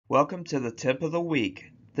Welcome to the tip of the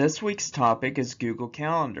week. This week's topic is Google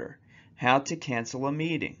Calendar, how to cancel a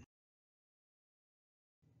meeting.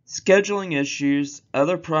 Scheduling issues,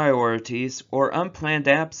 other priorities, or unplanned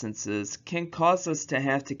absences can cause us to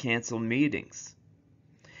have to cancel meetings.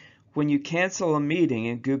 When you cancel a meeting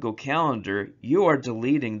in Google Calendar, you are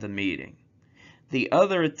deleting the meeting. The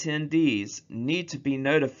other attendees need to be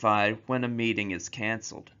notified when a meeting is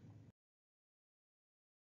canceled.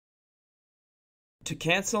 To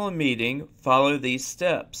cancel a meeting, follow these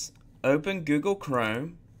steps. Open Google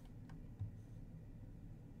Chrome.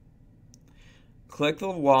 Click the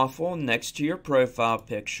waffle next to your profile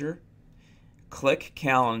picture. Click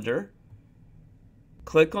Calendar.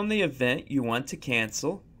 Click on the event you want to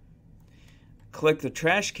cancel. Click the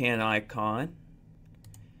trash can icon.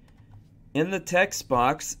 In the text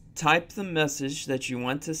box, type the message that you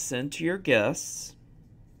want to send to your guests.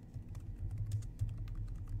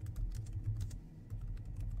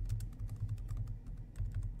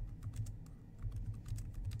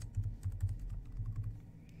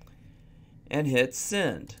 And hit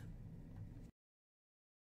send.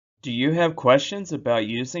 Do you have questions about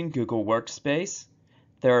using Google Workspace?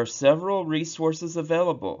 There are several resources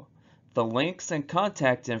available. The links and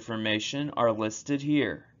contact information are listed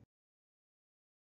here.